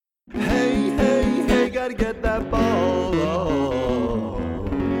gotta get that ball on.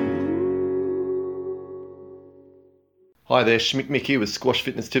 Hi there, Mick here with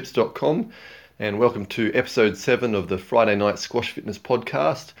squashfitnesstips.com, and welcome to episode 7 of the Friday Night Squash Fitness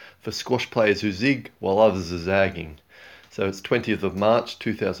podcast for squash players who zig while others are zagging. So it's 20th of March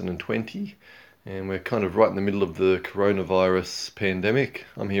 2020, and we're kind of right in the middle of the coronavirus pandemic.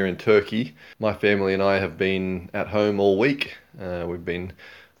 I'm here in Turkey. My family and I have been at home all week. We've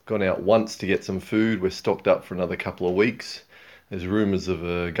gone out once to get some food. We're stocked up for another couple of weeks. There's rumours of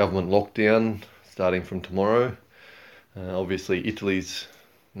a government lockdown starting from tomorrow. Obviously Italy's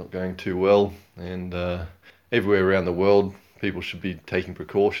not going too well, and everywhere around the world people should be taking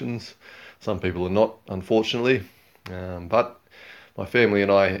precautions. Some people are not, unfortunately, but my family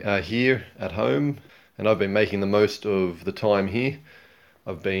and I are here at home, and I've been making the most of the time here.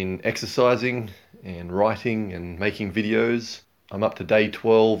 I've been exercising and writing and making videos. I'm up to day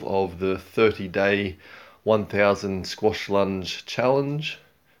 12 of the 30-day 1,000 squash lunge challenge.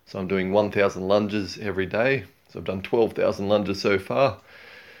 So I'm doing 1,000 lunges every day. So I've done 12,000 lunges so far,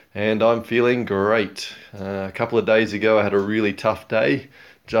 and I'm feeling great. A couple of days ago I had a really tough day,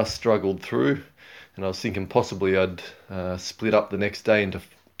 just struggled through, and I was thinking possibly I'd split up the next day into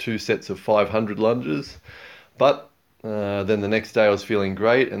 2 sets of 500 lunges. But then the next day I was feeling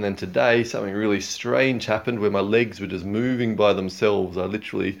great, and then today something really strange happened where my legs were just moving by themselves. I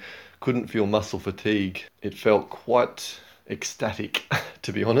literally couldn't feel muscle fatigue. It felt quite ecstatic,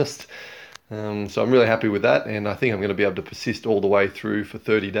 to be honest. So I'm really happy with that, and I think I'm going to be able to persist all the way through for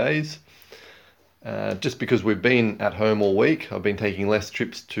 30 days. Just because we've been at home all week, I've been taking less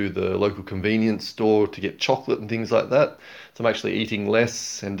trips to the local convenience store to get chocolate and things like that. So I'm actually eating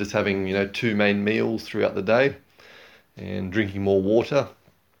less and just having, 2 main meals throughout the day and drinking more water.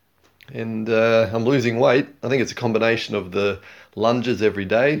 And I'm losing weight. I think it's a combination of the lunges every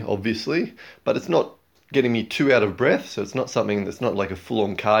day, obviously, but it's not getting me too out of breath, so it's not something that's not like a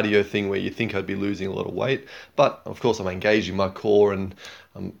full-on cardio thing where you think I'd be losing a lot of weight. But of course I'm engaging my core and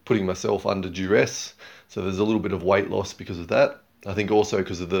I'm putting myself under duress, so there's a little bit of weight loss because of that. I think also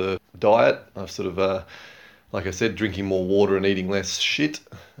because of the diet, I've sort of like I said, drinking more water and eating less shit.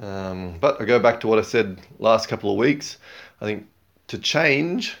 But I go back to what I said last couple of weeks. I think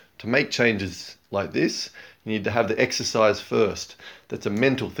to make changes like this, you need to have the exercise first. That's a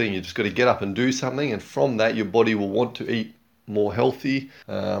mental thing. You just got to get up and do something, and from that your body will want to eat more healthy.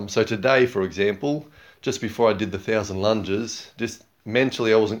 So today, for example, just before I did the 1,000 lunges, just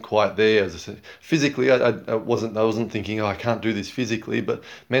mentally I wasn't quite there. As I said, physically I wasn't thinking, I can't do this physically, but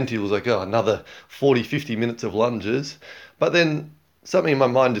mentally it was like, another 40-50 minutes of lunges. But then something in my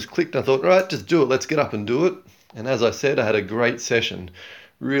mind just clicked, and I thought, right, just do it. Let's get up and do it. And as I said, I had a great session.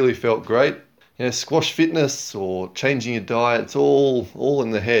 Really felt great. Squash fitness or changing your diet, it's all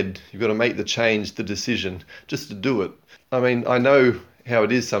in the head. You've got to make the change, the decision, just to do it. I mean, I know how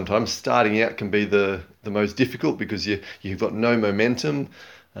it is sometimes. Starting out can be the most difficult because you've got no momentum.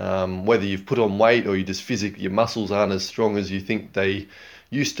 Whether you've put on weight or you just physically, your muscles aren't as strong as you think they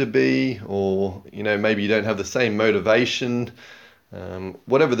used to be, or maybe you don't have the same motivation.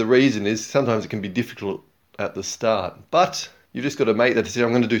 Whatever the reason is, sometimes it can be difficult at the start. But you've just got to make that decision.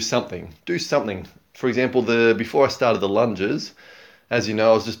 I'm going to do something. Do something. For example, before I started the lunges, as you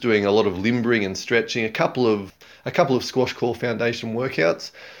know, I was just doing a lot of limbering and stretching, a couple of squash core foundation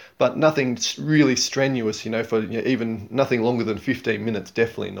workouts, but nothing really strenuous, for even nothing longer than 15 minutes,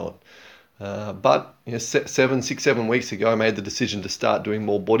 definitely not. But 7 weeks ago, I made the decision to start doing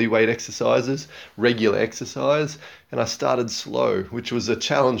more body weight exercises, regular exercise, and I started slow, which was a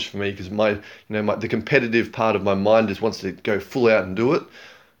challenge for me because the competitive part of my mind just wants to go full out and do it,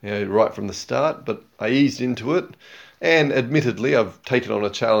 right from the start. But I eased into it, and admittedly, I've taken on a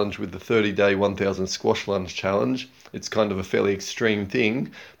challenge with the 30-day 1,000 squash lunge challenge. It's kind of a fairly extreme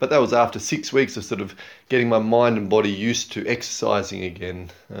thing, but that was after 6 weeks of sort of getting my mind and body used to exercising again,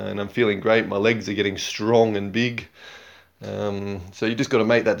 and I'm feeling great. My legs are getting strong and big, so you just got to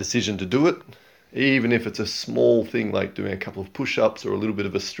make that decision to do it, even if it's a small thing like doing a couple of push-ups or a little bit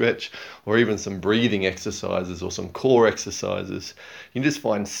of a stretch, or even some breathing exercises or some core exercises. You can just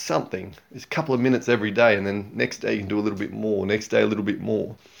find something. It's a couple of minutes every day, and then next day you can do a little bit more, next day a little bit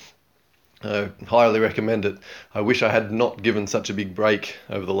more. Highly recommend it. I wish I had not given such a big break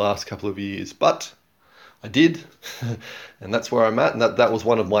over the last couple of years, but I did, and that's where I'm at, and that was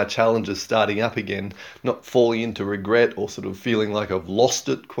one of my challenges starting up again, not falling into regret or sort of feeling like I've lost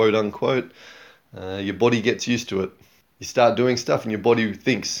it, quote unquote. Your body gets used to it. You start doing stuff and your body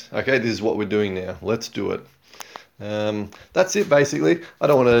thinks, okay, this is what we're doing now, let's do it. That's it basically. I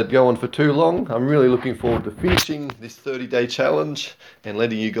don't want to go on for too long. I'm really looking forward to finishing this 30-day challenge and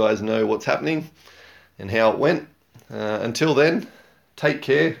letting you guys know what's happening. and how it went. Until then, take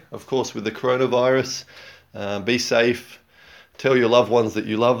care, of course, with the coronavirus. Be safe. Tell your loved ones that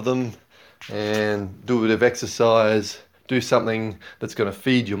you love them, and do a bit of exercise. Do something that's going to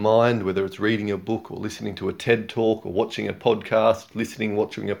feed your mind, whether it's reading a book or listening to a TED talk or watching a podcast,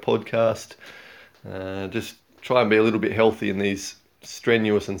 watching a podcast. Just try and be a little bit healthy in these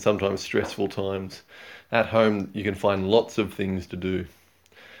strenuous and sometimes stressful times. At home, you can find lots of things to do.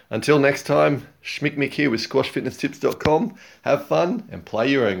 Until next time, Mick here with squashfitnesstips.com. Have fun and play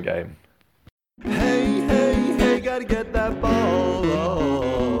your own game. Hey, hey, hey, gotta get that ball.